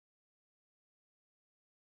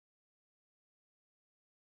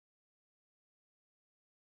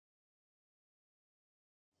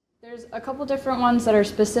There's a couple different ones that are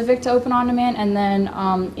specific to Open On-Demand, and then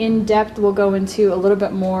in depth we'll go into a little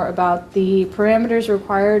bit more about the parameters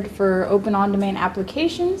required for Open On-Demand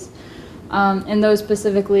applications, and those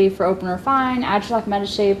specifically for OpenRefine, AgileSoft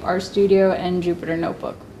Metashape, RStudio, and Jupyter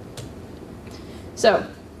Notebook. So,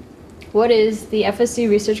 what is the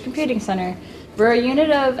FSU Research Computing Center? We're a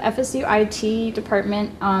unit of FSU IT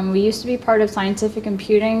department. We used to be part of Scientific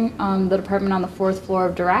Computing, the department on the 4th floor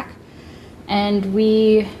of Dirac. And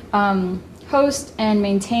we host and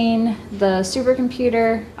maintain the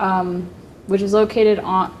supercomputer, which is located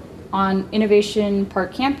on Innovation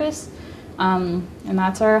Park campus, and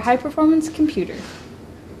that's our high-performance computer.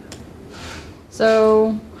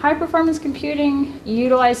 So high-performance computing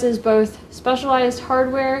utilizes both specialized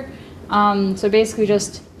hardware, so basically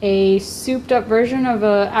just a souped-up version of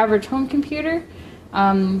an average home computer,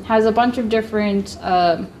 has a bunch of different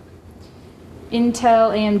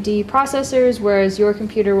Intel, AMD processors, whereas your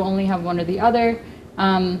computer will only have one or the other.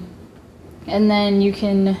 And then you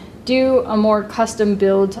can do a more custom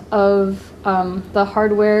build of the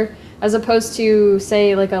hardware as opposed to,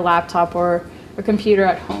 say, like a laptop or a computer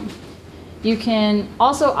at home. You can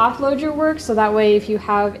also offload your work, so that way if you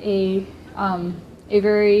have a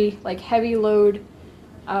very heavy load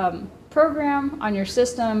program on your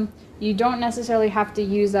system, you don't necessarily have to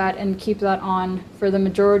use that and keep that on for the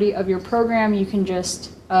majority of your program. You can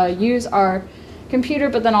just use our computer,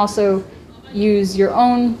 but then also use your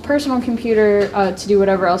own personal computer to do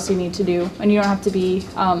whatever else you need to do. And you don't have to be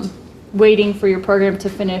waiting for your program to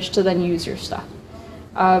finish to then use your stuff.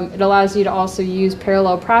 It allows you to also use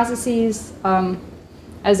parallel processes,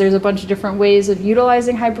 as there's a bunch of different ways of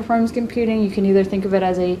utilizing high-performance computing. You can either think of it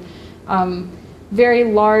as a very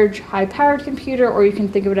large, high-powered computer, or you can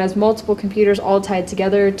think of it as multiple computers all tied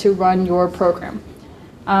together to run your program.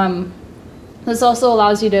 This also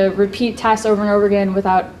allows you to repeat tasks over and over again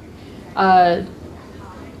without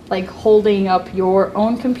holding up your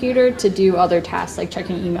own computer to do other tasks like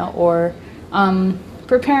checking email or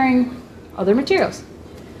preparing other materials.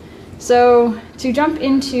 So to jump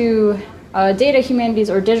into data humanities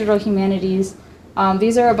or digital humanities,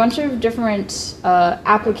 these are a bunch of different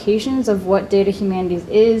applications of what data humanities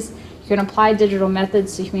is. You can apply digital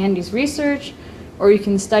methods to humanities research, or you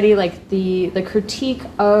can study the critique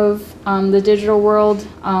of the digital world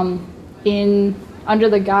under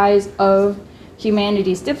the guise of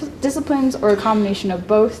humanities disciplines, or a combination of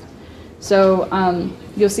both. So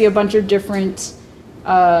you'll see a bunch of different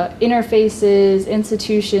interfaces,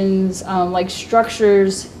 institutions,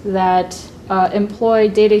 structures that employ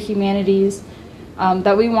data humanities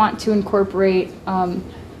that we want to incorporate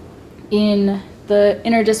in the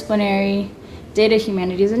interdisciplinary data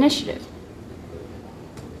humanities initiative.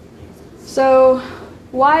 So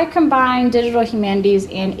why combine digital humanities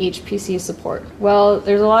and HPC support? Well,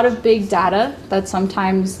 there's a lot of big data that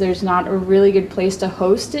sometimes there's not a really good place to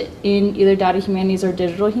host it in either data humanities or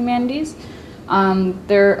digital humanities.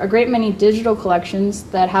 There are a great many digital collections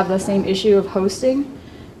that have the same issue of hosting.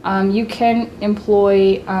 You can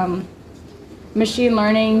employ machine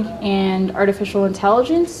learning and artificial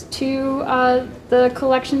intelligence to the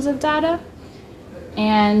collections of data.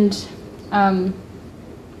 And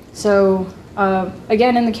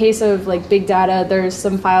again, in the case of big data, there's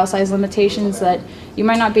some file size limitations that you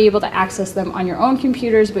might not be able to access them on your own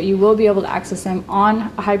computers, but you will be able to access them on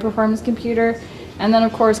a high performance computer. And then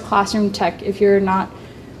of course, classroom tech, if you're not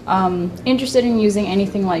interested in using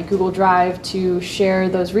anything like Google Drive to share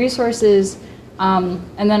those resources,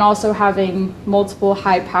 and then also having multiple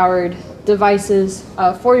high-powered devices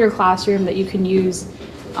for your classroom that you can use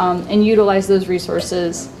and utilize those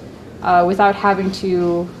resources without having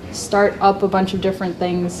to start up a bunch of different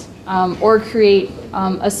things or create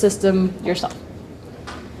a system yourself.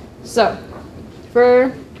 So,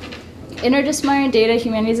 for Interdisciplinary Data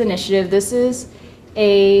Humanities Initiative, this is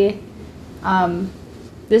an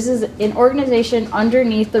organization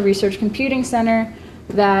underneath the Research Computing Center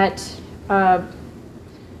that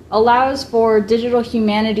allows for digital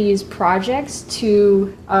humanities projects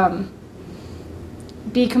to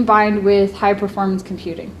be combined with high-performance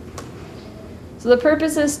computing. So the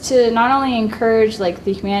purpose is to not only encourage the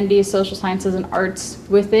humanities, social sciences, and arts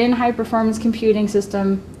within high-performance computing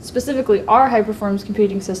system, specifically our high-performance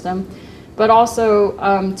computing system, but also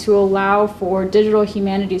to allow for digital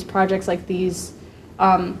humanities projects like these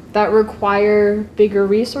that require bigger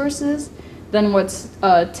resources than what's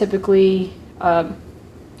typically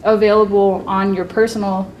available on your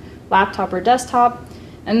personal laptop or desktop,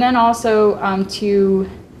 and then also to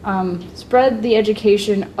spread the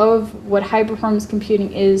education of what high-performance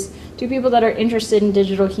computing is to people that are interested in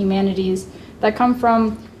digital humanities that come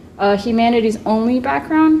from a humanities only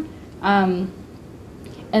background, and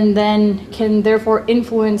then can therefore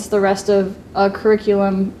influence the rest of a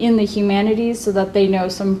curriculum in the humanities so that they know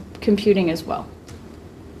some computing as well.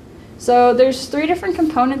 So there's 3 different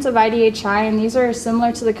components of IDHI, and these are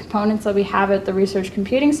similar to the components that we have at the Research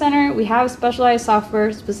Computing Center. We have specialized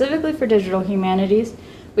software specifically for digital humanities.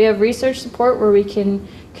 We have research support where we can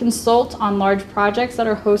consult on large projects that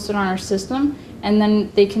are hosted on our system, and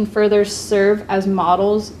then they can further serve as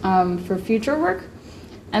models for future work.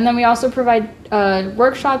 And then we also provide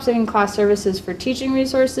workshops and class services for teaching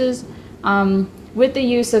resources with the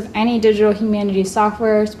use of any digital humanities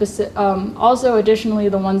software, also additionally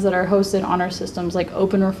the ones that are hosted on our systems like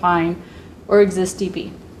OpenRefine or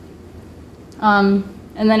ExistDB. And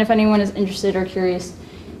then if anyone is interested or curious,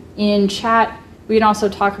 in chat we can also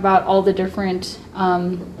talk about all the different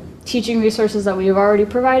teaching resources that we have already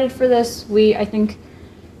provided for this. We, I think,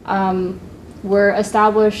 were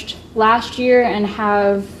established last year and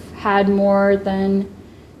have had more than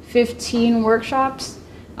 15 workshops,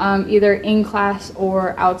 either in class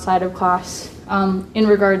or outside of class, in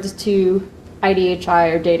regards to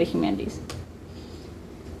IDHI or data humanities.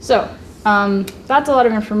 So that's a lot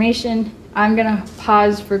of information. I'm gonna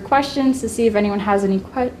pause for questions to see if anyone has any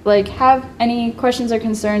questions or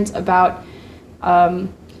concerns about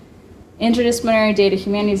Interdisciplinary Data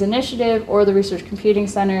Humanities Initiative or the Research Computing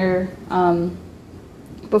Center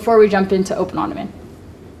before we jump into Open OnDemand.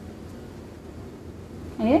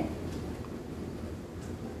 Anything?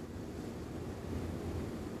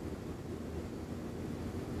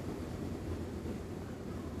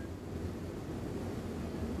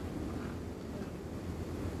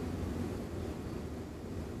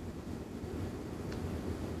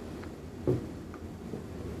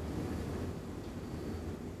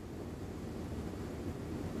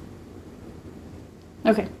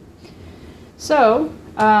 Okay, so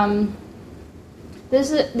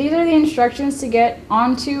these are the instructions to get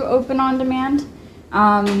onto Open OnDemand.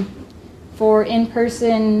 For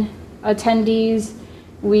in-person attendees,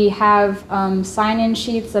 we have sign-in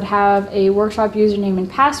sheets that have a workshop username and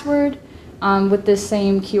password with this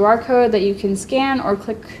same QR code that you can scan or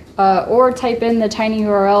click or type in the tiny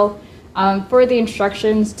URL for the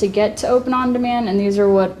instructions to get to Open OnDemand, and these are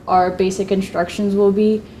what our basic instructions will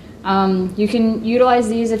be. You can utilize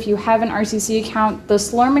these if you have an RCC account. The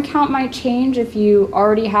Slurm account might change if you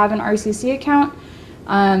already have an RCC account.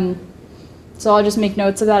 So I'll just make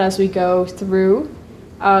notes of that as we go through.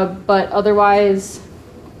 But otherwise,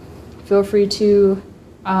 feel free to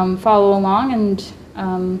follow along, and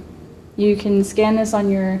you can scan this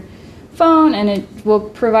on your phone and it will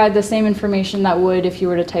provide the same information that would if you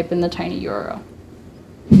were to type in the tiny URL.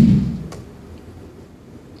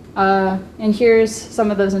 And here's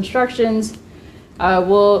some of those instructions.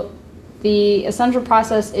 The essential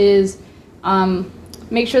process is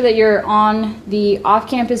make sure that you're on the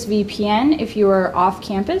off-campus VPN if you are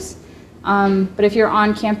off-campus. But if you're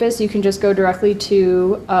on campus, you can just go directly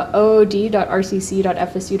to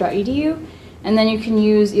ood.rcc.fsu.edu, and then you can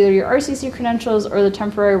use either your RCC credentials or the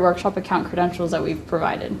temporary workshop account credentials that we've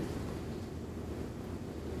provided.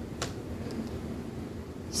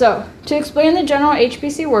 So, to explain the general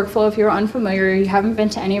HPC workflow, if you're unfamiliar, you haven't been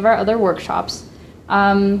to any of our other workshops,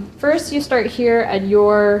 first you start here at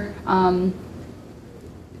your own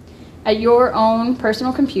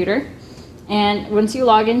personal computer, and once you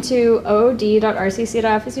log into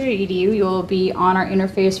ood.rcc.fsu.edu, you'll be on our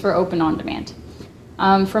interface for Open OnDemand.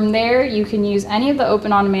 From there, you can use any of the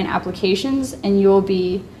Open OnDemand applications, and you'll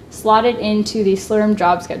be slotted into the Slurm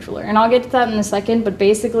job scheduler. And I'll get to that in a second, but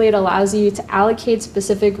basically it allows you to allocate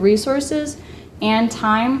specific resources and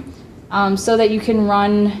time so that you can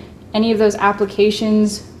run any of those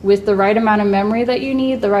applications with the right amount of memory that you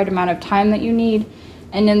need, the right amount of time that you need,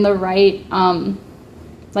 and in the right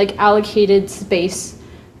allocated space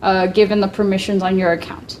given the permissions on your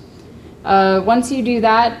account. Once you do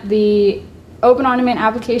that, the Open OnDemand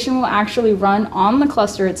application will actually run on the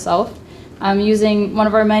cluster itself using one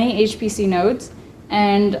of our many HPC nodes.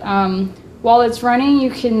 And while it's running, you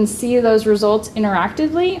can see those results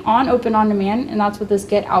interactively on Open OnDemand, and that's what this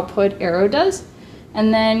get output arrow does.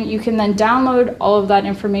 And then you can then download all of that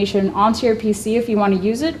information onto your PC if you want to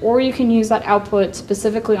use it, or you can use that output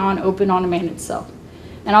specifically on Open OnDemand itself.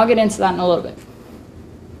 And I'll get into that in a little bit.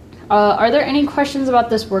 Are there any questions about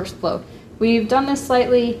this workflow? We've done this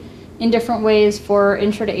slightly in different ways for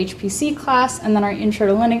Intro to HPC class and then our Intro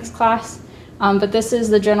to Linux class, but this is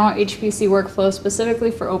the general HPC workflow specifically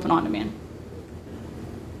for Open OnDemand.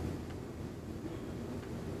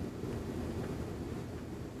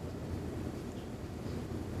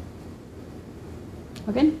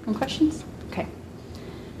 Okay, any questions? Okay.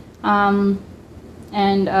 For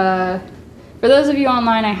those of you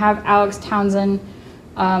online, I have Alex Townsend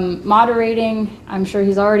moderating. I'm sure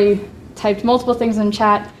he's already typed multiple things in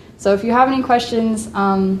chat. So if you have any questions,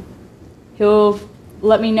 he'll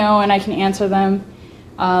let me know and I can answer them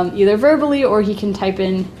either verbally or he can type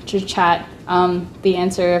in to chat the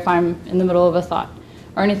answer if I'm in the middle of a thought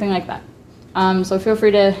or anything like that. So feel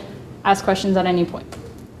free to ask questions at any point.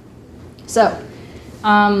 So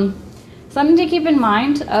something to keep in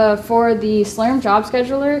mind for the Slurm job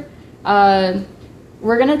scheduler,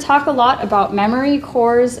 we're going to talk a lot about memory,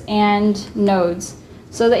 cores, and nodes.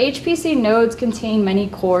 So the HPC nodes contain many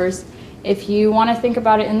cores. If you want to think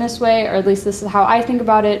about it in this way, or at least this is how I think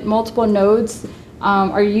about it, multiple nodes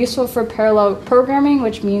are useful for parallel programming,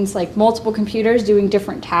 which means like multiple computers doing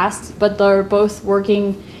different tasks, but they're both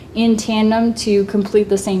working in tandem to complete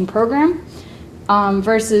the same program.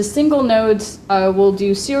 Versus single nodes will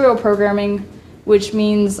do serial programming, which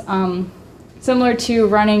means similar to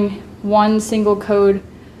running one single code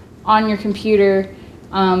on your computer,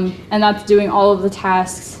 and that's doing all of the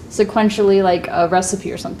tasks sequentially like a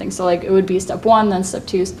recipe or something. So like it would be step 1, then step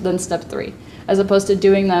 2, then step 3, as opposed to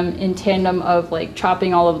doing them in tandem of like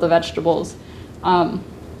chopping all of the vegetables,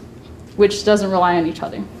 which doesn't rely on each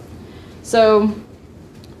other. So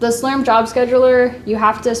the Slurm job scheduler, you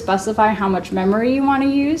have to specify how much memory you want to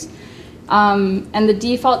use. And the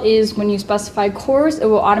default is when you specify cores, it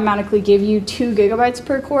will automatically give you 2 gigabytes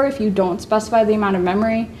per core if you don't specify the amount of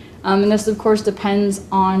memory. And this, of course, depends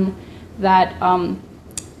on that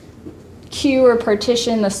queue or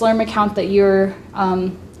partition, the Slurm account that you're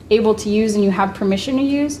able to use and you have permission to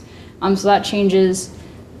use. So that changes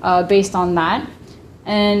based on that.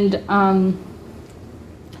 And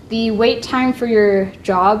the wait time for your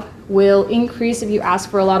job will increase if you ask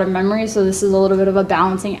for a lot of memory, so this is a little bit of a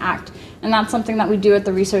balancing act. And that's something that we do at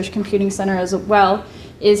the Research Computing Center as well,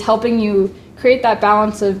 is helping you create that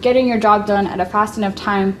balance of getting your job done at a fast enough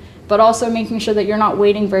time, but also making sure that you're not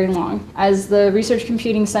waiting very long. As the Research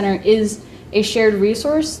Computing Center is a shared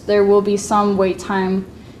resource, there will be some wait time,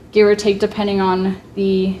 give or take, depending on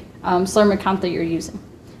the Slurm account that you're using.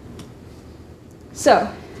 So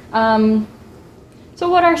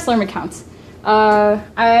what are Slurm accounts?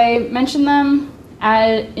 I mentioned them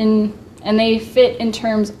and they fit in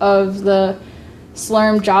terms of the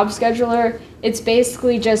Slurm job scheduler. It's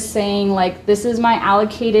basically just saying like, this is my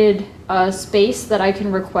allocated space that I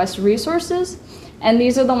can request resources, and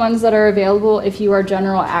these are the ones that are available if you are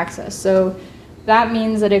general access. So that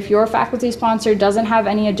means that if your faculty sponsor doesn't have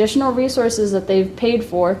any additional resources that they've paid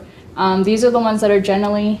for, these are the ones that are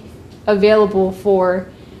generally available for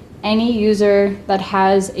any user that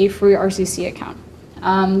has a free RCC account.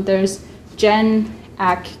 There's Gen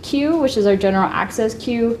AC queue, which is our general access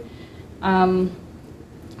queue, Backfill,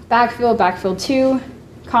 Backfill 2,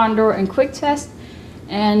 Condor, and Quick Test.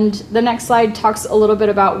 And the next slide talks a little bit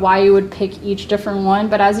about why you would pick each different one,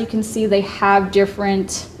 but as you can see, they have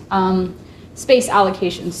different space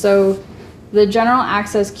allocations. So the general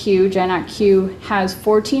access queue, Gen AC queue, has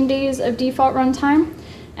 14 days of default runtime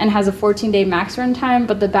and has a 14-day max runtime,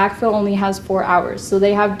 but the backfill only has 4 hours. So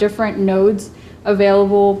they have different nodes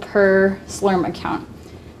available per Slurm account.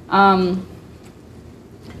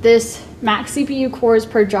 This max CPU cores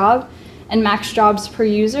per job and max jobs per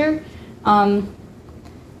user,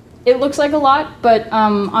 it looks like a lot, but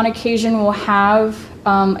on occasion we'll have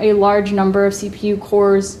a large number of CPU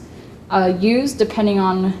cores used depending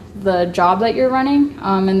on the job that you're running.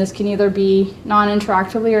 And this can either be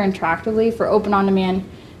non-interactively or interactively. For Open On-Demand,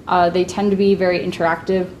 they tend to be very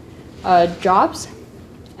interactive jobs.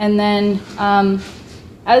 And then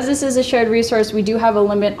as this is a shared resource, we do have a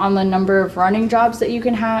limit on the number of running jobs that you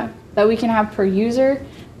can have, that we can have per user,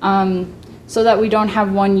 so that we don't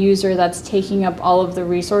have one user that's taking up all of the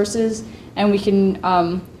resources, and we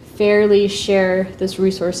can fairly share this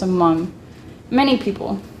resource among many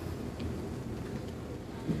people.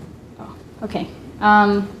 Oh, okay.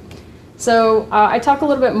 So I talk a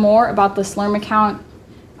little bit more about the Slurm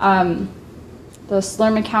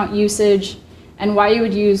account usage, and why you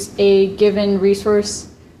would use a given resource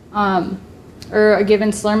or a given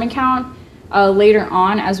Slurm account later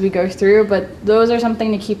on as we go through, but those are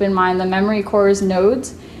something to keep in mind. The memory cores,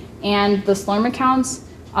 nodes, and the Slurm accounts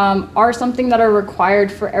are something that are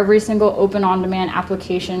required for every single Open On-Demand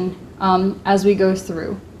application as we go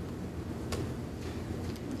through.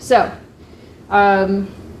 So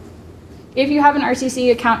if you have an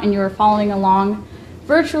RCC account and you're following along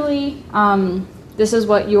virtually, this is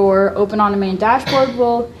what your Open On-Demand dashboard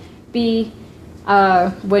will be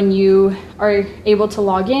when you are able to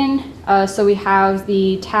log in. So we have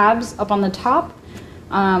the tabs up on the top.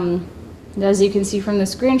 As you can see from the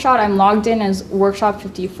screenshot, I'm logged in as Workshop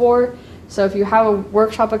 54. So if you have a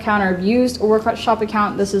workshop account or have used a workshop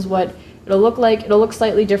account, this is what it'll look like. It'll look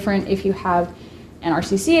slightly different if you have an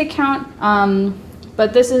RCC account.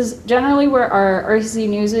 But this is generally where our RCC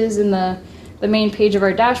news is in the main page of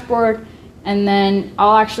our dashboard. And then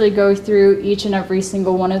I'll actually go through each and every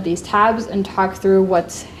single one of these tabs and talk through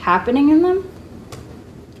what's happening in them.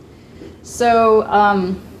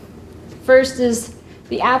 So first is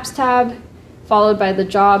the apps tab, followed by the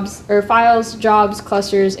jobs or files, jobs,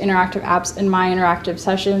 clusters, interactive apps, and my interactive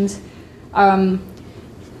sessions.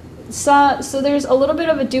 So there's a little bit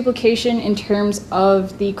of a duplication in terms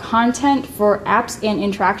of the content for apps and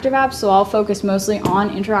interactive apps. So I'll focus mostly on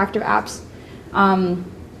interactive apps.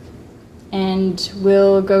 And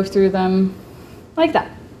we'll go through them like that.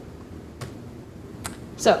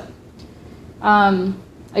 So, I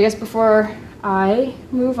guess before I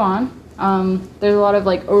move on, there's a lot of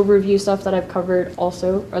like overview stuff that I've covered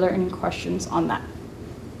also. Are there any questions on that?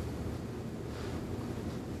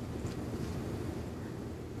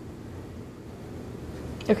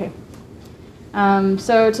 Okay.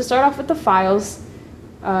 So to start off with the files,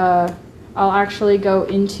 I'll actually go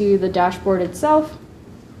into the dashboard itself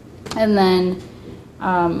and then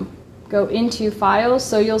go into files.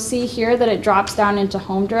 So you'll see here that it drops down into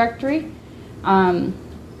home directory. And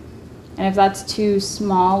if that's too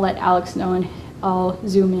small, let Alex know and I'll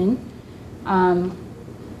zoom in.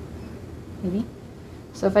 Maybe.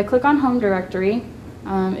 So if I click on home directory,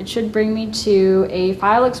 it should bring me to a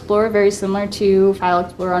file explorer very similar to File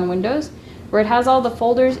Explorer on Windows, where it has all the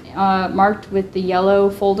folders marked with the yellow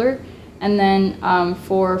folder. And then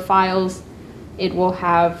for files, it will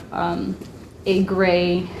have a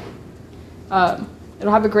gray,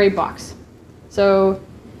 it'll have a gray box. So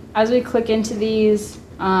as we click into these,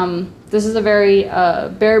 this is a very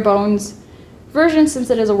bare bones version since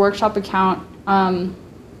it is a workshop account,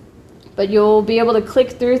 but you'll be able to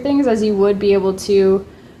click through things as you would be able to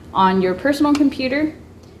on your personal computer.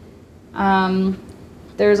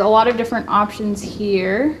 There's a lot of different options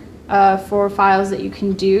here for files that you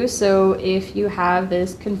can do. So if you have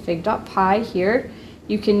this config.py here,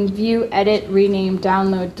 you can view, edit, rename,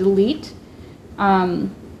 download, delete.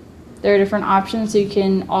 There are different options. So you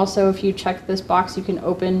can also, if you check this box, you can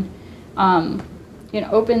open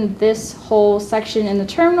this whole section in the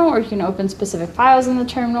terminal, or you can open specific files in the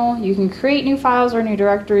terminal. You can create new files or new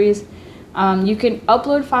directories. You can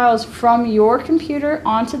upload files from your computer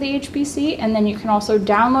onto the HPC, and then you can also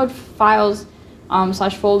download files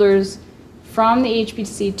 / folders from the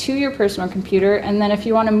HPC to your personal computer. And then if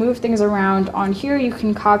you want to move things around on here, you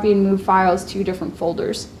can copy and move files to different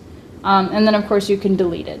folders. And then of course you can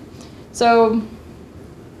delete it. So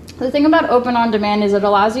the thing about Open On Demand is it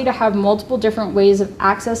allows you to have multiple different ways of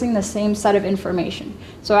accessing the same set of information.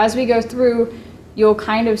 So as we go through, you'll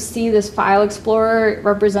kind of see this file explorer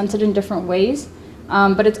represented in different ways,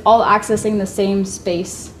 but it's all accessing the same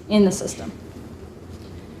space in the system.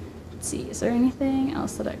 Let's see, is there anything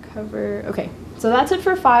else that I cover? Okay, so that's it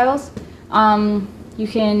for files. You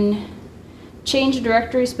can change a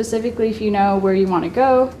directory specifically if you know where you want to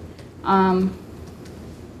go.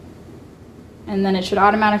 And then it should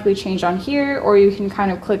automatically change on here, or you can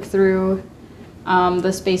kind of click through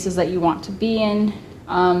the spaces that you want to be in.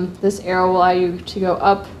 This arrow will allow you to go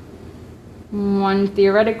up one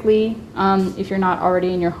theoretically if you're not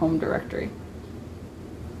already in your home directory.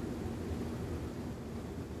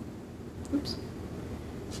 Oops.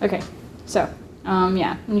 Okay, so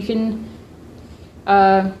yeah, you can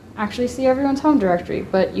actually see everyone's home directory,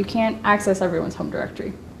 but you can't access everyone's home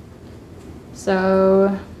directory.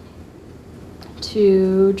 So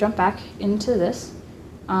to jump back into this,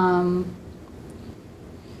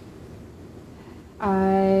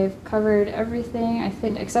 I've covered everything, I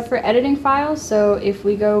think, except for editing files. So if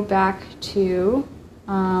we go back to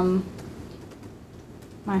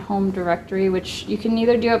my home directory, which you can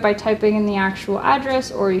either do it by typing in the actual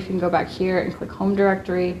address, or you can go back here and click home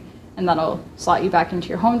directory, and that'll slot you back into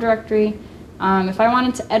your home directory. If I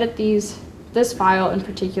wanted to edit this file in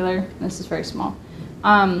particular, this is very small,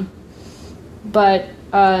 but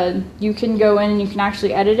you can go in and you can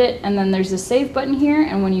actually edit it, and then there's a save button here,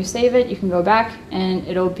 and when you save it, you can go back and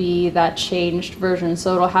it'll be that changed version,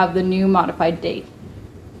 so it'll have the new modified date.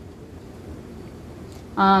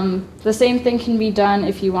 The same thing can be done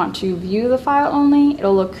if you want to view the file only.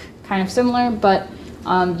 It'll look kind of similar, but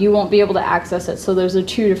you won't be able to access it, so there's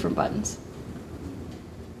two different buttons.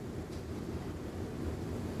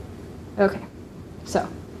 Okay, so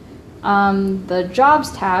the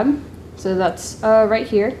Jobs tab, so that's right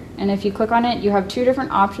here, and if you click on it, you have two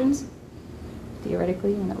different options,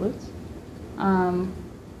 theoretically, when it loads.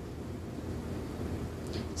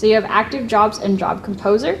 So you have active jobs and job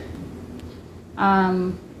composer.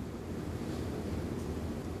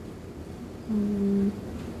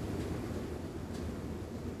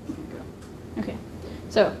 Okay,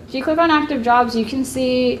 so if you click on active jobs, you can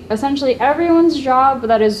see essentially everyone's job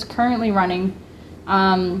that is currently running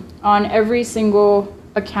on every single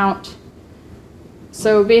account.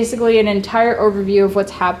 So basically an entire overview of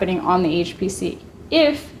what's happening on the HPC.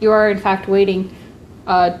 If you are in fact waiting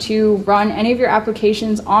to run any of your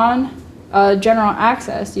applications on general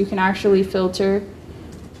access, you can actually filter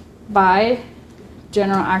by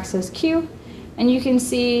general access queue, and you can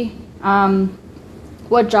see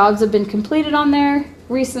what jobs have been completed on there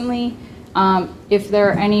recently, if there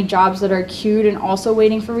are any jobs that are queued and also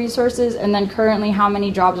waiting for resources, and then currently how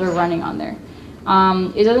many jobs are running on there.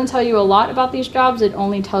 It doesn't tell you a lot about these jobs, it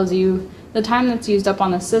only tells you the time that's used up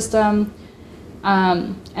on the system,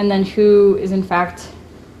 and then who is in fact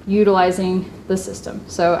utilizing the system.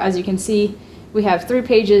 So as you can see, we have 3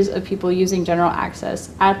 pages of people using general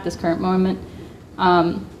access at this current moment.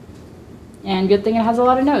 And good thing it has a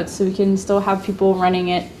lot of nodes, so we can still have people running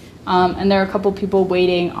it, and there are a couple people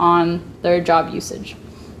waiting on their job usage.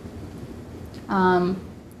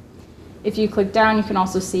 If you click down, you can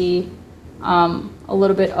also see a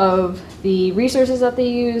little bit of the resources that they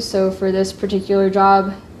use. So for this particular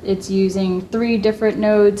job, it's using 3 different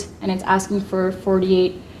nodes, and it's asking for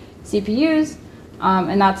 48 CPUs,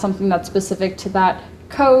 and that's something that's specific to that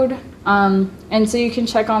code. And so you can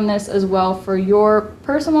check on this as well for your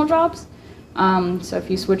personal jobs. So if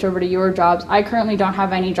you switch over to your jobs, I currently don't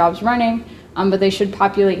have any jobs running, but they should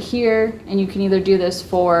populate here, and you can either do this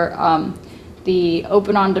for the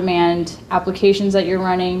open on-demand applications that you're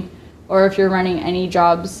running, or if you're running any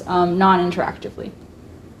jobs non-interactively.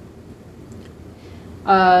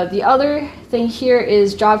 The other thing here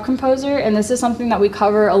is Job Composer, and this is something that we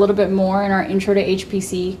cover a little bit more in our Intro to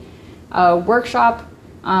HPC workshop,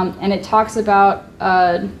 and it talks about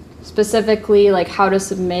specifically like how to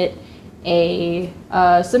submit a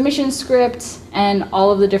submission script and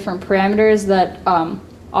all of the different parameters that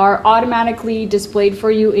are automatically displayed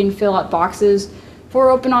for you in fill-out boxes for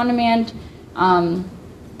Open On-Demand.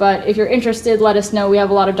 But if you're interested, let us know. We have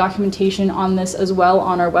a lot of documentation on this as well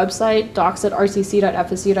on our website,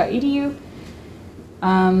 docs@rcc.fsu.edu.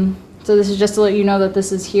 So this is just to let you know that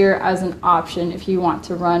this is here as an option if you want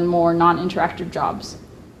to run more non-interactive jobs.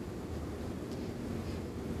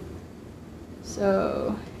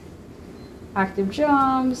 So active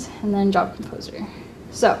jobs, and then Job Composer.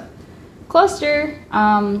 So cluster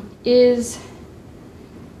is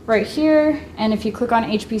right here, and if you click on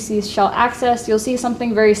HPC shell access, you'll see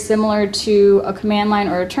something very similar to a command line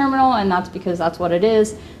or a terminal, and that's because that's what it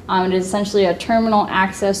is. It is essentially a terminal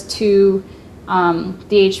access to the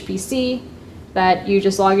HPC that you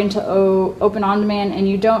just log into Open On-Demand, and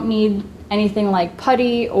you don't need anything like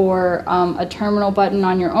PuTTY or a terminal button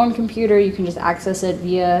on your own computer. You can just access it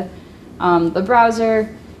via the browser.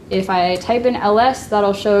 If I type in ls,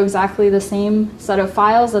 that'll show exactly the same set of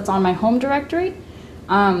files that's on my home directory.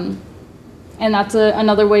 And that's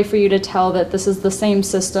another way for you to tell that this is the same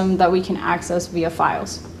system that we can access via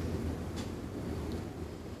files.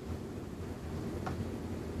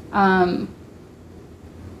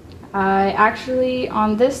 I actually,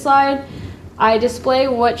 on this slide, I display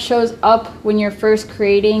what shows up when you're first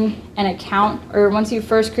creating an account, or once you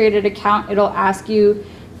first created an account, it'll ask you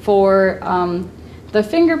for the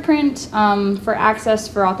fingerprint for access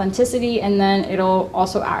for authenticity, and then it'll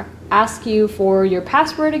also ask you for your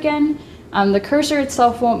password again. The cursor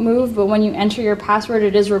itself won't move, but when you enter your password,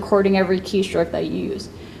 it is recording every keystroke that you use.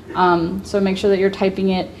 So make sure that you're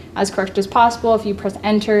typing it as correct as possible. If you press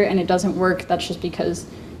enter and it doesn't work, that's just because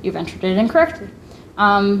you've entered it incorrectly.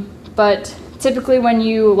 But typically when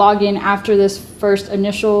you log in after this first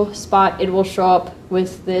initial spot, it will show up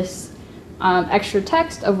with this extra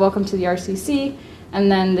text of welcome to the RCC, and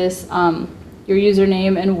then this your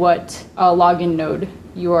username and what login node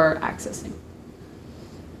you are accessing.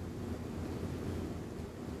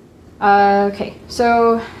 Okay,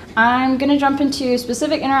 so I'm going to jump into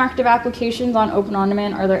specific interactive applications on Open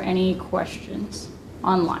On-Demand. Are there any questions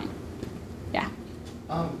online? Yeah.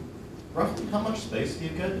 Roughly how much space do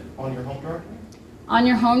you get on your home directory? On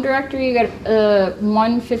your home directory, you get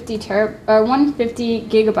 150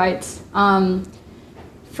 gigabytes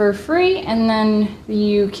for free, and then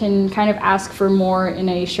you can kind of ask for more in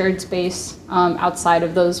a shared space outside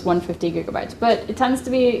of those 150 gigabytes. But it tends to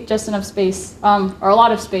be just enough space, or a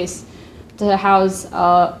lot of space, to house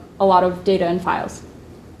a lot of data and files.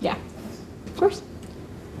 Yeah, of course.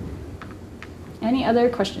 Any other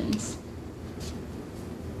questions?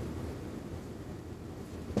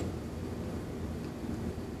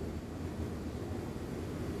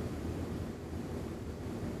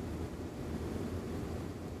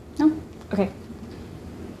 Okay.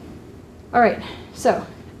 All right, so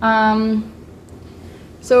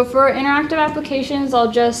for interactive applications,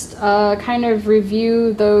 I'll just kind of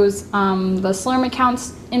review those, the Slurm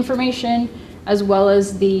accounts information, as well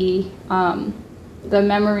as the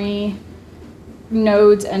memory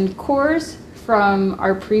nodes and cores from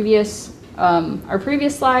our previous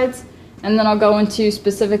slides, and then I'll go into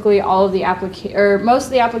specifically all of the most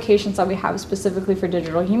of the applications that we have specifically for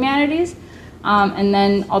digital humanities, and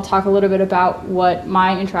then I'll talk a little bit about what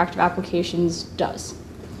my interactive applications does.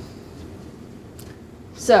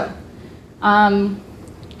 So,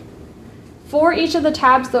 for each of the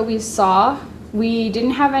tabs that we saw, we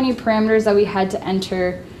didn't have any parameters that we had to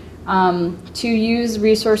enter to use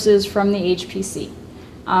resources from the HPC.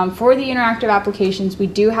 For the interactive applications, we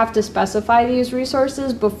do have to specify these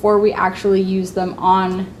resources before we actually use them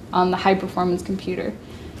on the high-performance computer.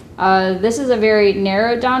 This is a very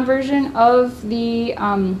narrowed down version of the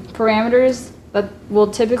parameters that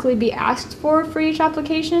will typically be asked for each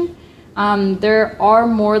application. There are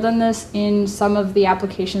more than this in some of the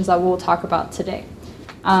applications that we'll talk about today.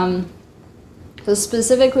 So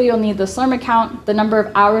specifically, you'll need the Slurm account, the number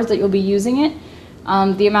of hours that you'll be using it,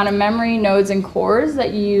 the amount of memory, nodes, and cores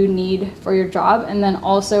that you need for your job, and then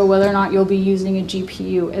also whether or not you'll be using a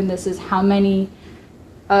GPU, and this is how many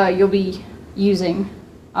you'll be using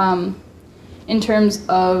in terms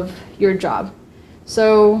of your job.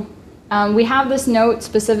 So we have this note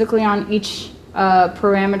specifically on each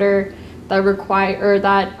parameter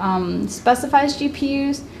that specifies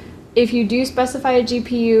GPUs. If you do specify a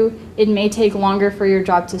GPU, it may take longer for your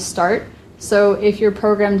job to start. So if your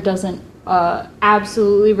program doesn't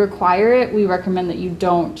absolutely require it, we recommend that you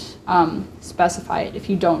don't specify it if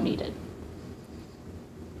you don't need it.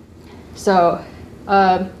 So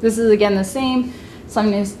this is again the same,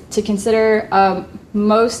 something to consider.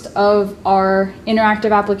 Most of our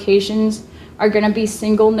interactive applications are going to be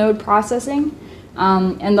single node processing,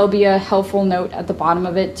 and there'll be a helpful note at the bottom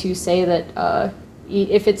of it to say that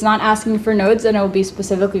if it's not asking for nodes, then it will be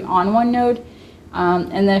specifically on one node. And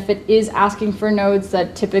then if it is asking for nodes,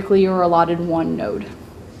 that typically you're allotted one node.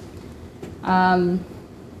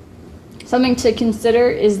 Something to consider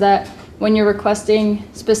is that when you're requesting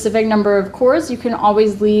specific number of cores, you can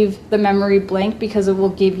always leave the memory blank because it will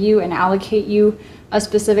give you and allocate you a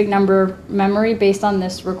specific number of memory based on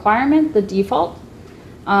this requirement, the default.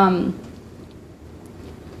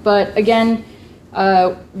 But again,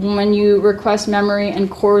 when you request memory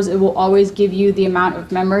and cores, it will always give you the amount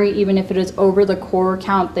of memory, even if it is over the core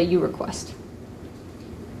count that you request.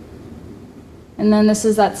 And then this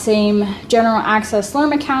is that same general access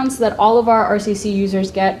Slurm accounts that all of our RCC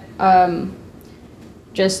users get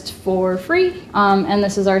just for free, and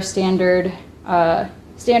this is our standard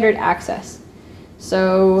access.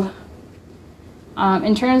 So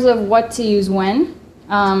in terms of what to use when,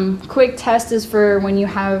 quick test is for when you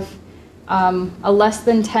have a less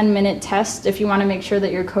than 10-minute test. If you want to make sure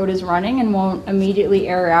that your code is running and won't immediately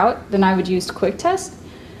error out, then I would use quick test.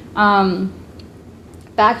 Backfill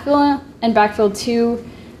and backfill 2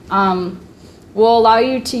 will allow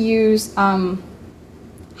you to use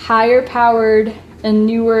higher powered and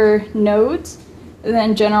newer nodes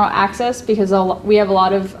than general access, because we have a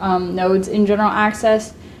lot of nodes in general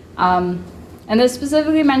access. And this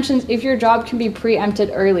specifically mentions if your job can be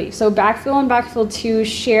preempted early. So backfill and backfill 2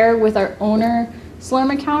 share with our owner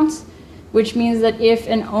Slurm accounts, which means that if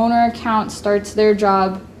an owner account starts their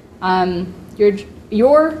job,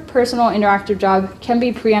 your personal interactive job can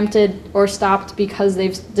be preempted or stopped because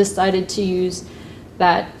they've decided to use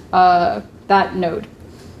that node.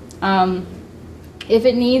 If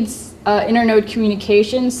it needs inter-node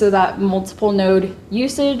communication, so that multiple node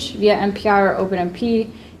usage via MPI or OpenMP,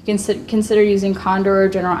 you can consider using Condor or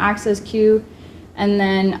General Access Queue. And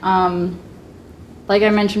then, like I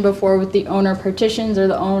mentioned before, with the owner partitions or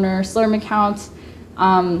the owner Slurm accounts,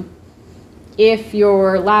 if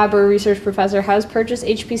your lab or research professor has purchased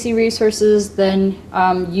HPC resources, then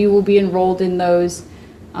you will be enrolled in those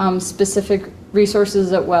specific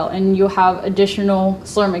resources as well, and you'll have additional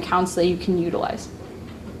Slurm accounts that you can utilize.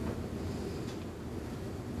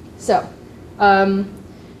 So,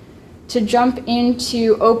 to jump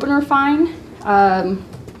into OpenRefine,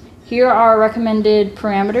 here are recommended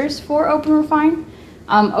parameters for OpenRefine.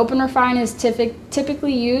 OpenRefine is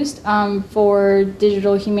typically used for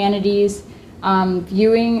digital humanities,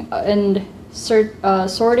 viewing and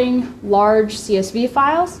sorting large CSV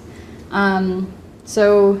files.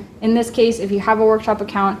 So in this case, if you have a workshop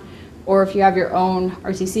account or if you have your own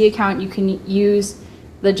RCC account, you can use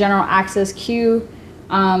the general access queue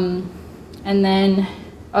and then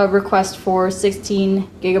a request for 16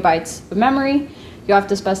 gigabytes of memory. You You have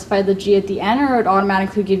to specify the G at the end, or it would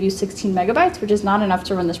automatically give you 16 megabytes, which is not enough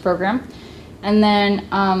to run this program. And then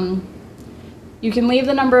you can leave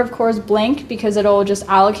the number of cores blank because it'll just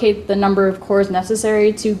allocate the number of cores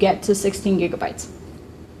necessary to get to 16 gigabytes.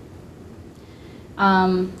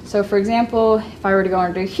 So for example, if I were to go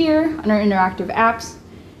under here, under interactive apps,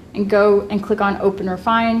 and go and click on Open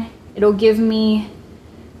Refine, it'll give me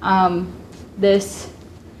this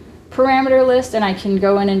parameter list, and I can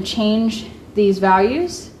go in and change these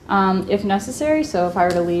values if necessary. So if I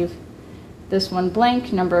were to leave this one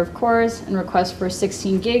blank, number of cores, and request for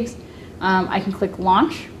 16 gigs, I can click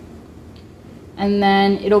Launch, and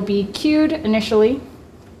then it'll be queued initially.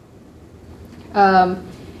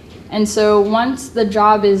 And so once the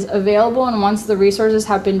job is available and once the resources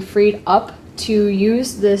have been freed up to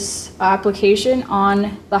use this application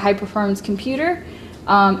on the high performance computer,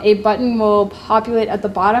 a button will populate at the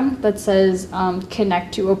bottom that says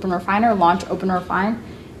connect to OpenRefine or launch OpenRefine.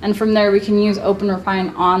 And from there we can use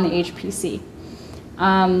OpenRefine on the HPC.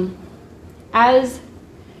 As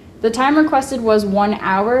the time requested was 1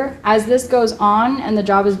 hour, as this goes on and the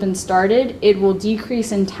job has been started, it will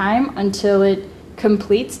decrease in time until it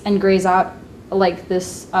completes and grays out like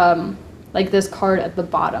this card at the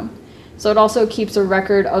bottom. So it also keeps a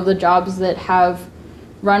record of the jobs that have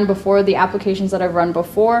run before, the applications that have run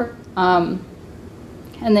before. And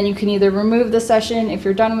then you can either remove the session if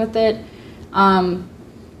you're done with it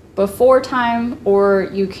before time,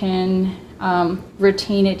 or you can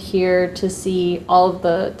retain it here to see all of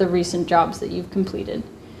the recent jobs that you've completed.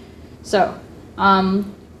 So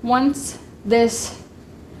once this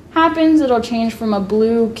happens, it'll change from a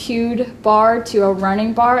blue queued bar to a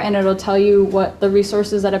running bar, and it'll tell you what the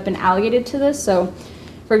resources that have been allocated to this. So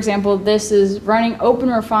for example, this is running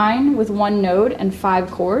OpenRefine with 1 node and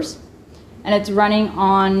 5 cores, and it's running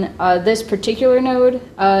on this particular node,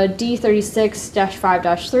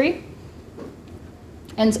 D36-5-3.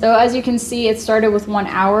 And so as you can see, it started with 1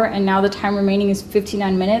 hour, and now the time remaining is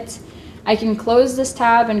 59 minutes. I can close this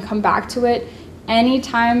tab and come back to it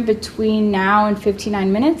anytime between now and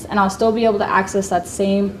 59 minutes, and I'll still be able to access that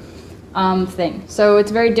same thing. So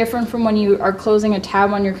it's very different from when you are closing a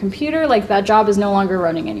tab on your computer. Like, that job is no longer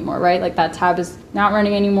running anymore, right? Like, that tab is not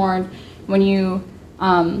running anymore. And when you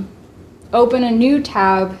open a new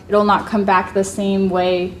tab, it'll not come back the same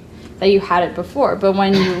way that you had it before. But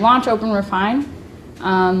when you launch OpenRefine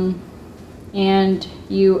and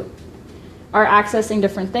you are accessing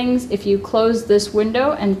different things, if you close this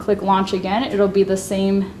window and click Launch again, it'll be the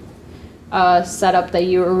same setup that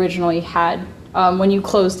you originally had when you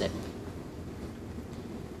closed it.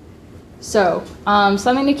 So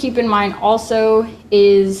something to keep in mind also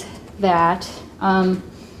is that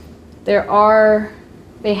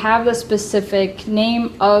they have the specific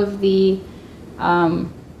name of the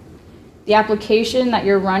application that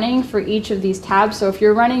you're running for each of these tabs. So if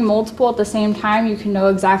you're running multiple at the same time, you can know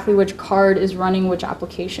exactly which card is running which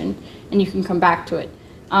application, and you can come back to it.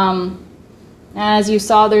 As you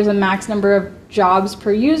saw, there's a max number of jobs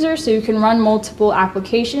per user, so you can run multiple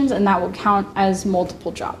applications, and that will count as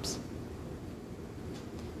multiple jobs.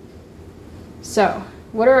 So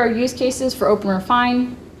what are our use cases for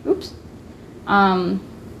OpenRefine? Oops.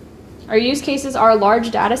 Our use cases are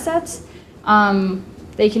large data sets.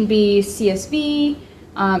 They can be CSV,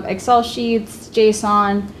 Excel sheets,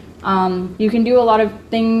 JSON. You can do a lot of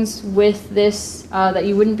things with this that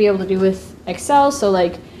you wouldn't be able to do with Excel, so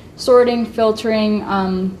like sorting, filtering,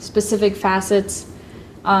 specific facets.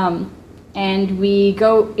 And we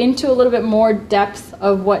go into a little bit more depth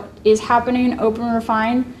of what is happening in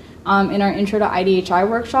OpenRefine in our Intro to IDHI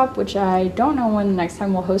workshop, which I don't know when the next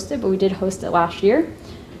time we'll host it, but we did host it last year.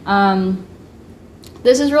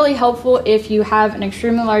 This is really helpful if you have an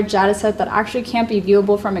extremely large data set that actually can't be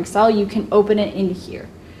viewable from Excel. You can open it in here.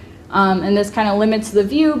 And this kind of limits the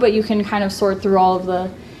view, but you can kind of sort through all of the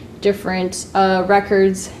different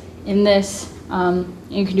records in this.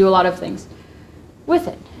 You can do a lot of things with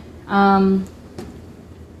it.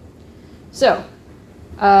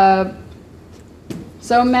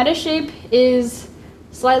 So Metashape is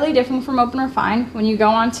slightly different from OpenRefine. When you go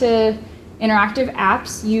onto interactive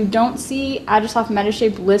apps, you don't see Agisoft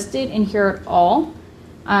Metashape listed in here at all.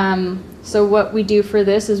 So what we do for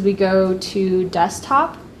this is we go to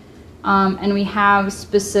desktop, and we have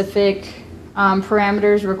specific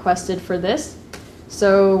parameters requested for this.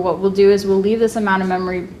 So what we'll do is we'll leave this amount of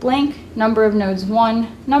memory blank, number of nodes 1,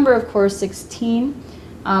 number of cores 16.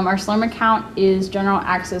 Our Slurm account is general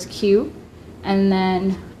access queue, and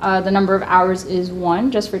then the number of hours is 1,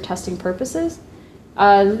 just for testing purposes.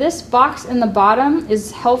 This box in the bottom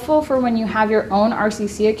is helpful for when you have your own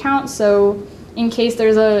RCC account. So in case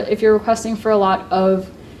if you're requesting for a lot of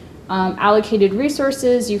allocated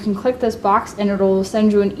resources, you can click this box and it'll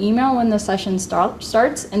send you an email when the session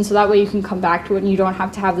starts, and so that way you can come back to it and you don't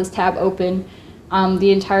have to have this tab open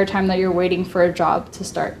the entire time that you're waiting for a job to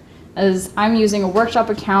start. As I'm using a workshop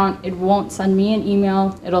account, it won't send me an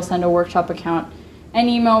email, it'll send a workshop account an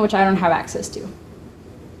email, which I don't have access to.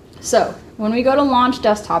 So when we go to launch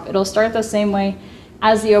desktop, it'll start the same way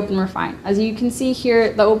as the Open Refine. As you can see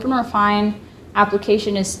here, the Open Refine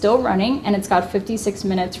application is still running and it's got 56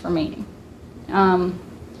 minutes remaining.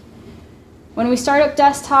 When we start up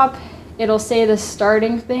desktop, it'll say the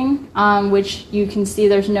starting thing, which you can see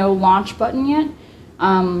there's no launch button yet.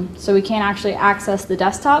 So we can't actually access the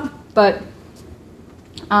desktop, but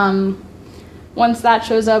once that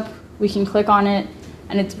shows up, we can click on it,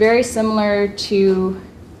 and it's very similar to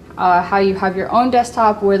how you have your own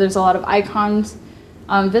desktop where there's a lot of icons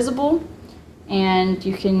visible, and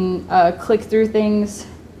you can click through things.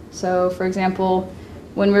 So for example,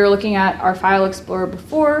 when we were looking at our File Explorer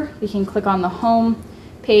before, we can click on the Home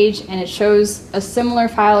page and it shows a similar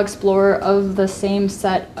File Explorer of the same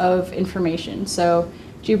set of information. So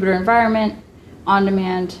Jupyter environment,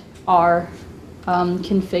 OnDemand, R,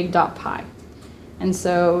 config.py. And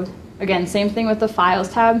so again, same thing with the Files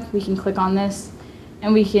tab. We can click on this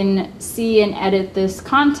and we can see and edit this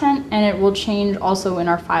content, and it will change also in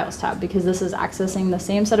our Files tab because this is accessing the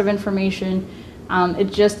same set of information.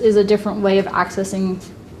 It just is a different way of accessing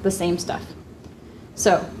the same stuff.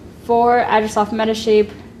 So for Agisoft Metashape,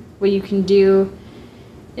 what you can do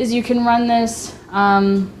is you can run this,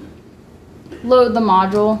 load the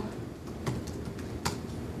module,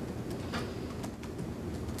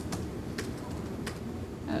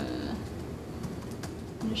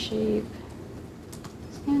 Metashape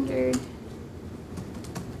standard.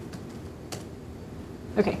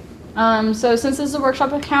 Okay, so since this is a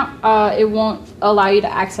workshop account, it won't allow you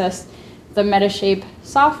to access the Metashape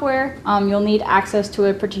software. You'll need access to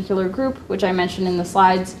a particular group, which I mentioned in the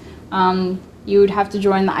slides. You would have to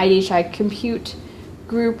join the IDHI Compute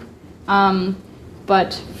group,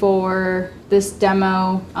 but for this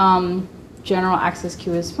demo, general access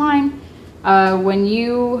queue is fine. When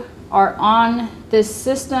you are on this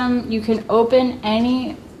system, you can open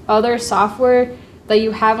any other software that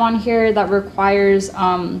you have on here that requires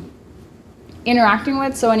interacting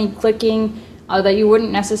with, so any clicking that you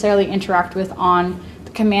wouldn't necessarily interact with on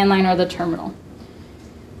the command line or the terminal.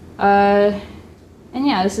 And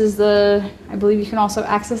yeah, this is I believe you can also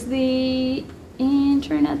access the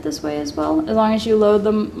internet this way as well, as long as you load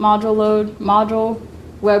the module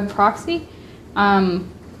web proxy.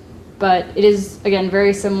 But it is, again,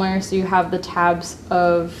 very similar, so you have the tabs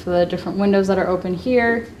of the different windows that are open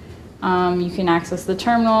here. You can access the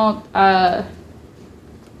terminal. The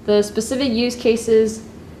specific use cases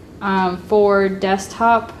for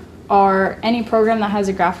desktop are any program that has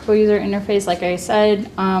a graphical user interface, like I said,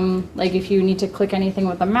 like if you need to click anything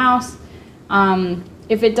with a mouse.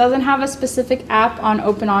 If it doesn't have a specific app on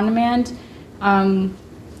Open OnDemand,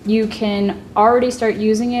 you can already start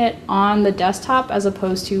using it on the desktop as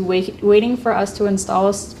opposed to waiting for us to install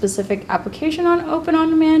a specific application on Open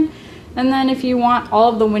OnDemand. And then if you want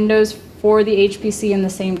all of the windows for the HPC in the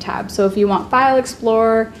same tab. So if you want File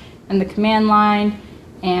Explorer and the command line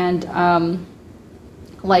and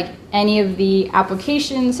like any of the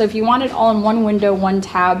applications, so if you want it all in one window, one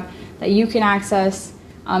tab that you can access,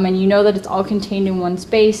 and you know that it's all contained in one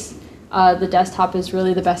space, the desktop is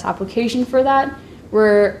really the best application for that.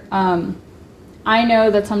 Where I know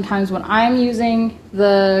that sometimes when I'm using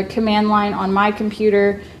the command line on my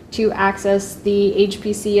computer to access the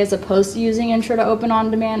HPC as opposed to using Intro to Open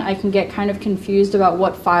OnDemand, I can get kind of confused about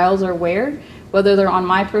what files are where, whether they're on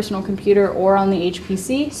my personal computer or on the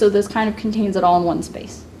HPC, so this kind of contains it all in one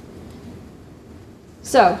space.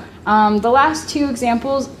 So the last two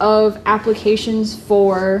examples of applications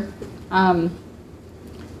for Open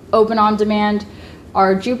OnDemand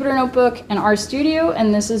are Jupyter Notebook and RStudio,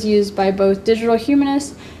 and this is used by both digital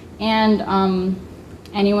humanists and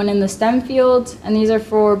anyone in the STEM field, and these are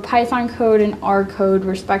for Python code and R code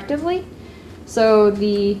respectively. So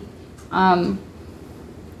the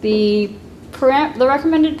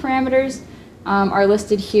recommended parameters are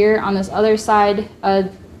listed here on this other side.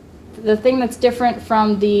 The thing that's different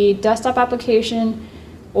from the desktop application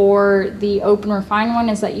or the Open Refine one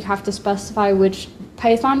is that you have to specify which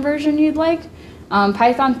Python version you'd like.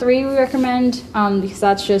 Python 3 we recommend because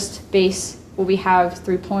that's just base what we have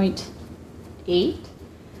 3.8.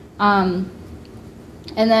 And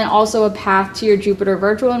then also a path to your Jupyter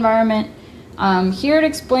virtual environment. Here it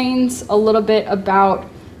explains a little bit about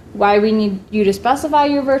why we need you to specify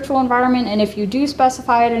your virtual environment, and if you do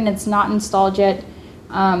specify it and it's not installed yet,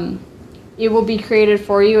 it will be created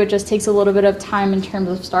for you. It just takes a little bit of time in terms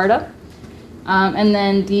of startup. And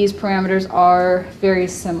then these parameters are very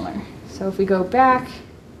similar. So if we go back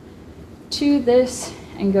to this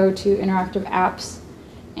and go to interactive apps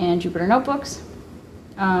and Jupyter Notebooks,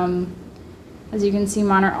 as you can see,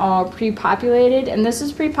 mine are all pre-populated, and this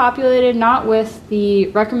is pre-populated not with the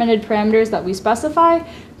recommended parameters that we specify,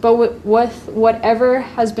 but with whatever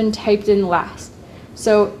has been typed in last.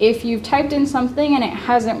 So if you've typed in something and it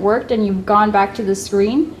hasn't worked and you've gone back to the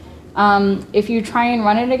screen, if you try and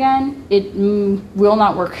run it again, it will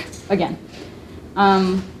not work again.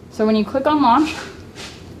 So when you click on launch,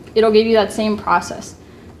 it'll give you that same process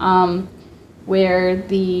where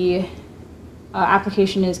the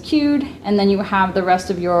application is queued, and then you have the rest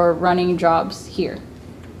of your running jobs here.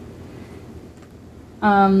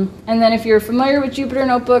 And then if you're familiar with Jupyter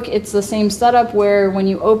Notebook, it's the same setup where when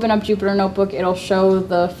you open up Jupyter Notebook, it'll show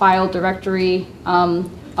the file directory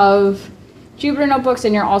of Jupyter Notebooks,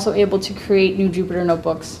 and you're also able to create new Jupyter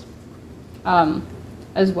Notebooks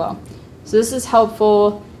as well. So this is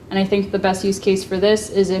helpful, and I think the best use case for this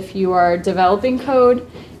is if you are developing code,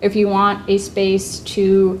 if you want a space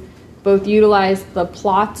to both utilize the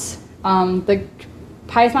plots, the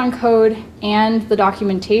Python code, and the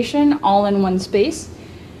documentation all in one space.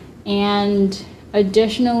 And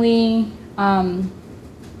additionally,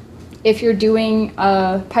 if you're doing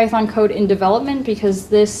Python code in development, because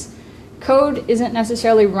this code isn't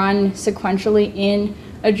necessarily run sequentially in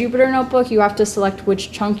a Jupyter Notebook, you have to select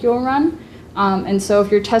which chunk you'll run. And so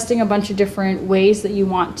if you're testing a bunch of different ways that you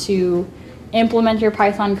want to implement your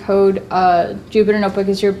Python code, Jupyter Notebook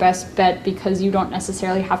is your best bet, because you don't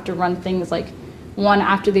necessarily have to run things like one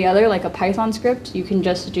after the other like a Python script. You can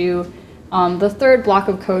just do the third block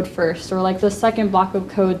of code first, or like the second block of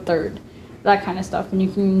code third, that kind of stuff, and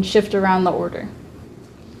you can shift around the order.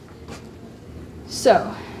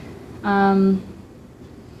 So, now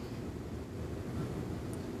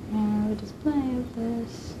the display of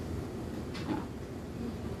this.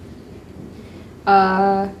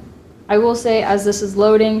 I will say, as this is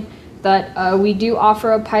loading, that we do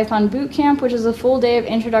offer a Python bootcamp, which is a full day of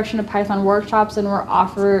introduction to Python workshops, and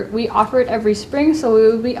we offer it every spring, so we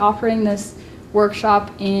will be offering this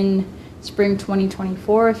workshop in spring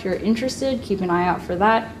 2024. If you're interested, keep an eye out for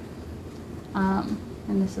that. And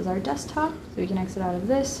this is our desktop, so we can exit out of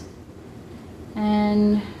this.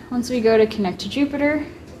 And once we go to connect to Jupyter,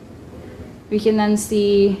 we can then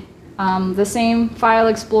see the same file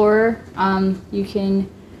explorer. You can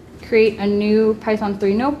create a new Python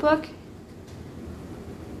 3 notebook,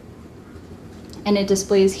 and it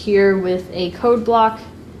displays here with a code block,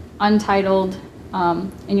 untitled,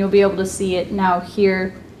 and you'll be able to see it now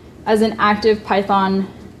here as an active Python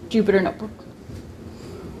Jupyter notebook.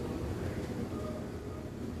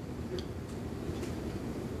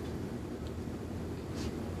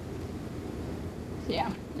 Yeah,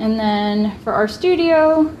 and then for our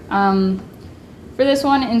studio, for this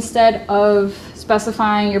one, instead of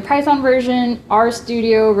specifying your Python version,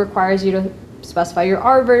 RStudio requires you to specify your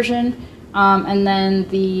R version, and then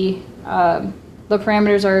the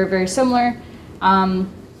parameters are very similar.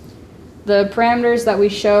 The parameters that we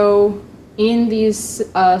show in these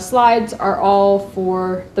slides are all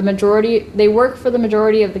for the majority. They work for the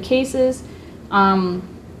majority of the cases, and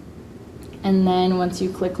then once you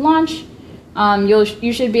click launch,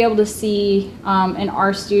 you should be able to see an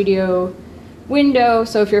RStudio window.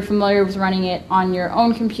 So if you're familiar with running it on your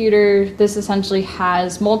own computer, this essentially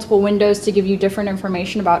has multiple windows to give you different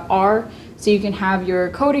information about R. So you can have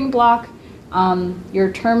your coding block, your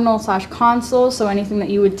terminal/console, so anything that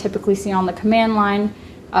you would typically see on the command line.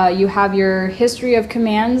 You have your history of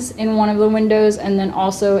commands in one of the windows, and then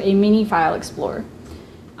also a mini file explorer.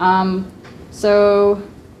 So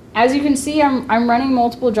as you can see, I'm running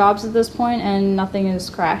multiple jobs at this point, and nothing is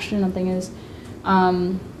crashed and nothing is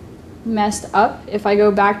messed up. If I go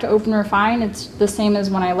back to Open Refine, it's the same as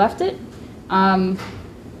when I left it. And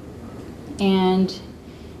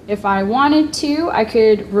if I wanted to, I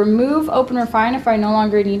could remove Open Refine if I no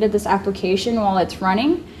longer needed this application while it's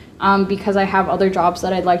running. Because I have other jobs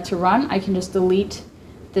that I'd like to run, I can just delete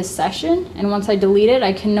this session. And once I delete it,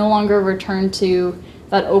 I can no longer return to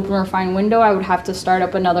that Open Refine window. I would have to start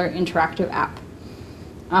up another interactive app.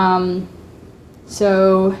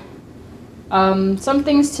 Some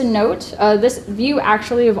things to note. This view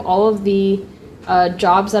actually of all of the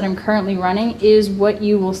jobs that I'm currently running is what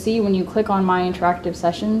you will see when you click on my interactive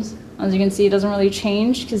sessions. As you can see, it doesn't really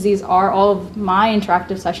change because these are all of my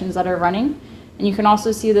interactive sessions that are running. And you can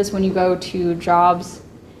also see this when you go to jobs,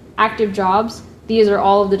 active jobs. these are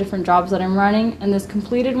all of the different jobs that I'm running, and this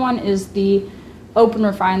completed one is the open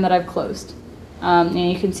refine that I've closed.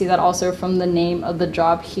 And you can see that also from the name of the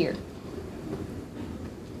job here.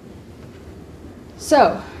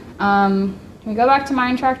 So, we go back to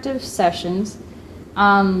my interactive sessions.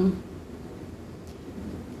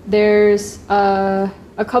 There's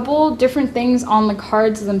a couple different things on the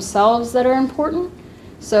cards themselves that are important.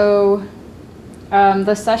 So,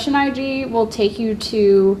 the session ID will take you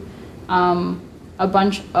to a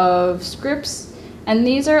bunch of scripts, and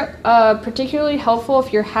these are particularly helpful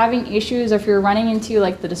if you're having issues, if you're running into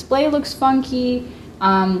like the display looks funky.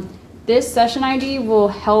 This session ID will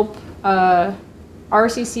help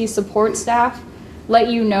RCC support staff let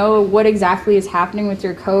you know what exactly is happening with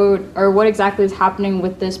your code, or what exactly is happening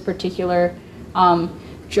with this particular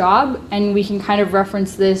job, and we can kind of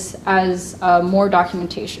reference this as more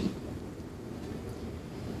documentation.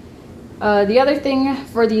 The other thing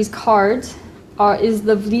for these cards is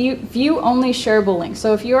the view-only shareable link.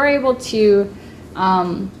 So if you are able to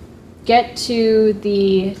get to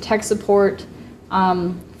the tech support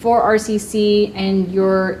for RCC and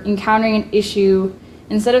you're encountering an issue,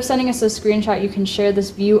 instead of sending us a screenshot, you can share this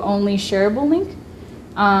view-only shareable link.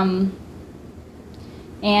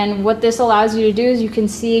 And what this allows you to do is you can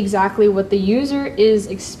see exactly what the user is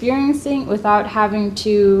experiencing without having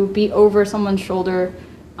to be over someone's shoulder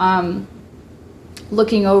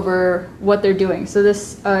looking over what they're doing. So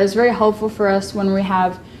this is very helpful for us when we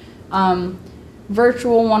have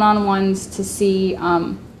virtual one-on-ones to see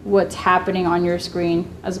what's happening on your screen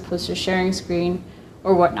as opposed to sharing screen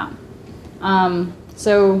or whatnot.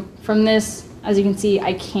 So from this, as you can see,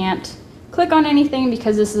 I can't click on anything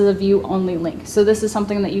because this is a view-only link. So this is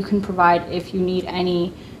something that you can provide if you need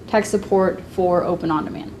any tech support for Open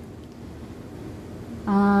OnDemand.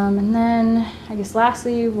 And then I guess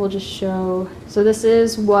lastly, we'll just show, so this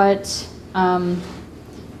is what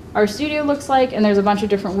our studio looks like, and there's a bunch of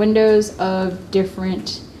different windows of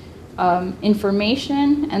different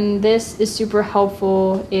information, and this is super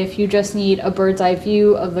helpful if you just need a bird's eye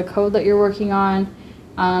view of the code that you're working on.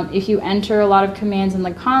 If you enter a lot of commands in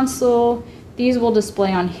the console, these will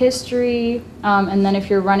display on history, and then if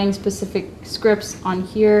you're running specific scripts on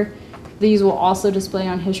here, these will also display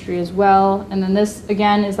on history as well. And then this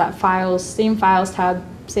again is that files, same files tab,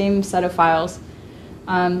 same set of files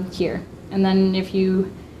here. And then if you're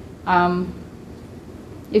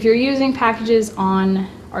using packages on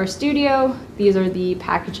RStudio, these are the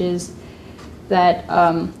packages that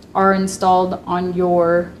are installed on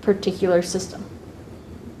your particular system.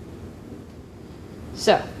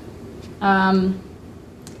 So,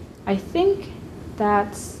 I think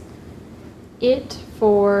that's it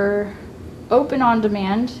for Open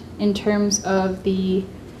OnDemand in terms of the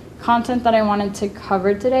content that I wanted to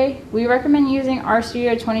cover today. We recommend using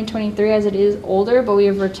RStudio 2023 as it is older, but we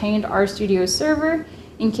have retained RStudio Server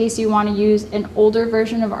in case you want to use an older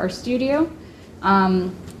version of RStudio.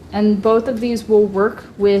 And both of these will work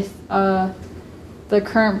with the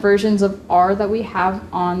current versions of R that we have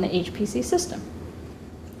on the HPC system.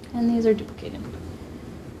 And these are duplicated.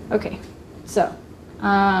 Okay, so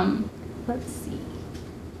let's see.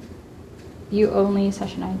 View only,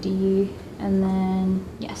 session ID, and then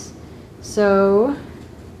yes. So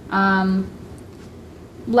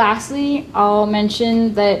lastly, I'll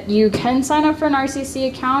mention that you can sign up for an RCC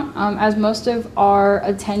account, as most of our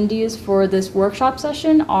attendees for this workshop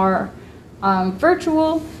session are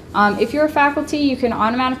virtual. If you're faculty, you can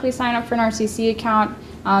automatically sign up for an RCC account.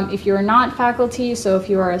 If you're not faculty, so if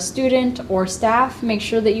you are a student or staff, make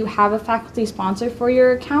sure that you have a faculty sponsor for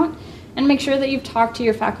your account, and make sure that you've talked to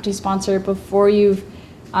your faculty sponsor before you've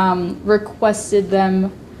requested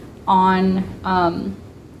them on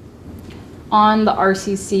the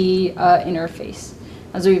RCC interface,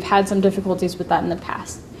 as we've had some difficulties with that in the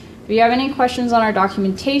past. If you have any questions on our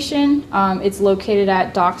documentation, it's located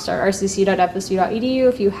at docs.rcc.fsu.edu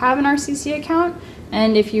if you have an RCC account,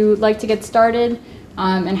 and if you'd like to get started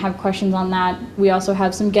and have questions on that, we also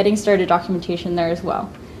have some getting started documentation there as well.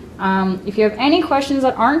 If you have any questions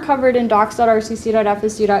that aren't covered in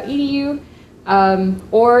docs.rcc.fsu.edu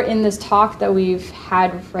or in this talk that we've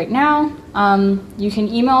had right now, you can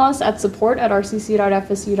email us at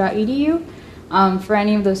support@rcc.fsu.edu for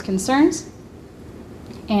any of those concerns.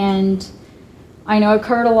 And I know I've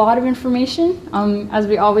covered a lot of information, as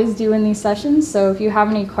we always do in these sessions, so if you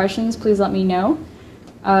have any questions, please let me know.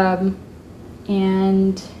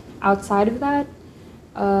 And outside of that,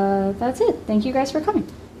 that's it. Thank you guys for coming.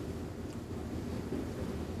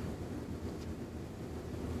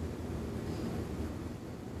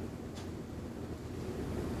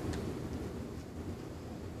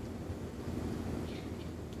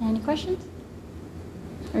 Any questions?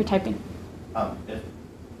 or typing.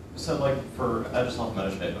 So like for Edgesoft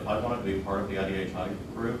Metashape, if I wanted to be part of the IDHI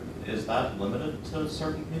group, is that limited to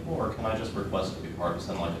certain people, or can I just request to be part,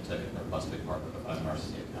 send like a ticket and request to be part of it if I have an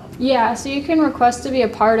RCC account? Yeah, so you can request to be a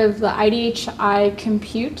part of the IDHI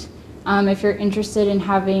Compute if you're interested in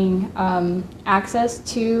having access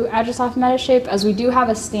to Edgesoft Metashape, as we do have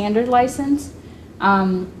a standard license.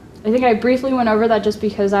 I think I briefly went over that just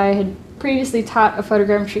because I had previously taught a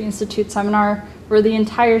Photogrammetry Institute seminar where the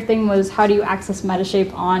entire thing was how do you access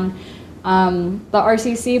Metashape on the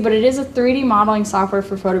RCC, but it is a 3D modeling software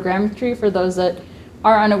for photogrammetry for those that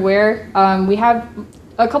are unaware. We have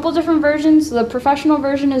a couple different versions. The professional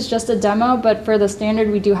version is just a demo, but for the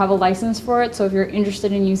standard we do have a license for it, so if you're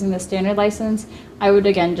interested in using the standard license, I would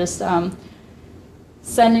again just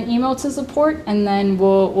send an email to support and then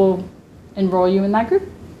we'll enroll you in that group.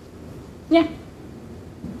 Yeah.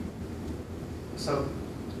 So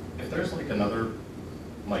if there's like another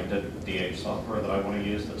like DH software that I want to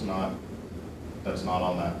use that's not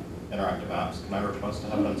on that interactive apps, can I request to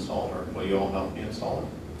have it installed, or will you all help me install it?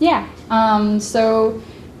 Yeah, so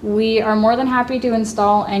we are more than happy to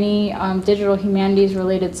install any digital humanities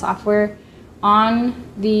related software on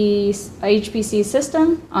the HPC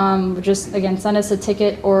system. Just again, send us a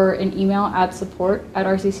ticket or an email at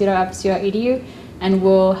support@rcc.fsu.edu and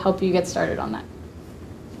we'll help you get started on that.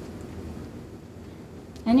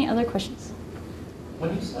 Any other questions?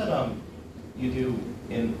 When you said you do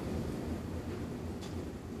in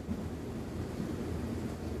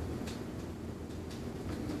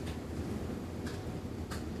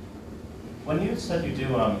when you said you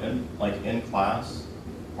do in class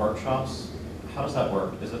workshops, how does that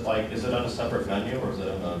work? Is it at a separate venue, or is it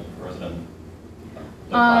in the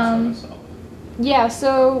classroom itself? Yeah,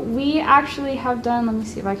 so we actually have done, let me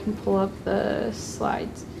see if I can pull up the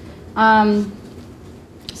slides.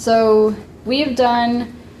 So we have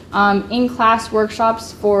done in-class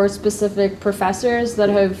workshops for specific professors that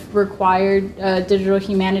have required digital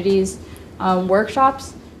humanities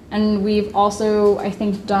workshops. And we've also, I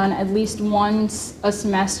think, done at least once a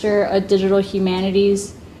semester a digital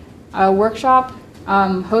humanities workshop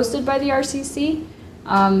hosted by the RCC.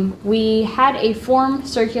 We had a form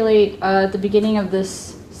circulate at the beginning of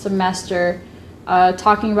this semester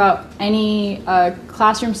talking about any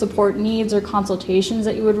classroom support needs or consultations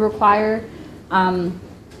that you would require. Again,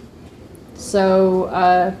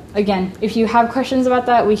 if you have questions about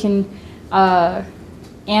that, we can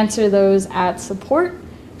answer those at support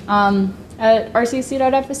at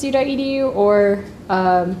rcc.fsu.edu, or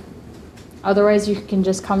otherwise you can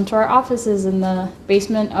just come to our offices in the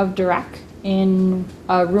basement of Dirac in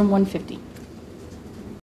room 150.